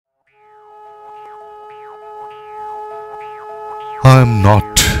I am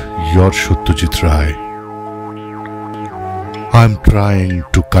not your Satyajit Ray. I am trying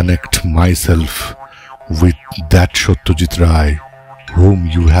to connect myself with that Satyajit Ray whom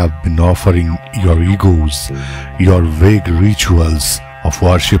you have been offering your egos, your vague rituals of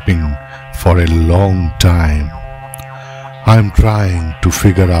worshipping for a long time. I am trying to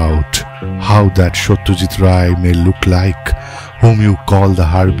figure out how that Satyajit Ray may look like whom you call the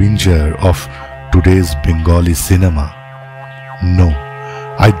harbinger of today's Bengali cinema. No,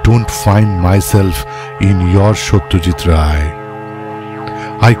 I don't find myself in your Satyajit Ray.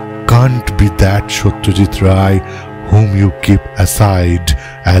 I can't be that Satyajit Ray whom you keep aside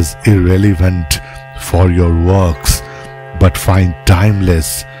as irrelevant for your works but find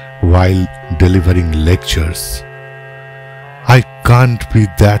timeless while delivering lectures. I can't be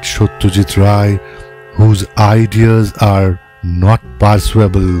that Satyajit Ray whose ideas are not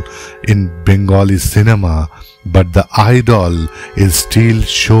persuadable in Bengali cinema, but the idol is still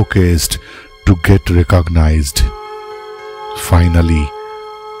showcased to get recognized. Finally,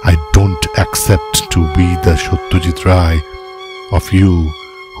 I don't accept to be the Satyajit Ray of you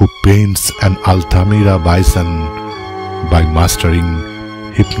who paints an Altamira bison by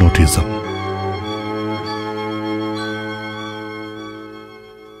mastering hypnotism.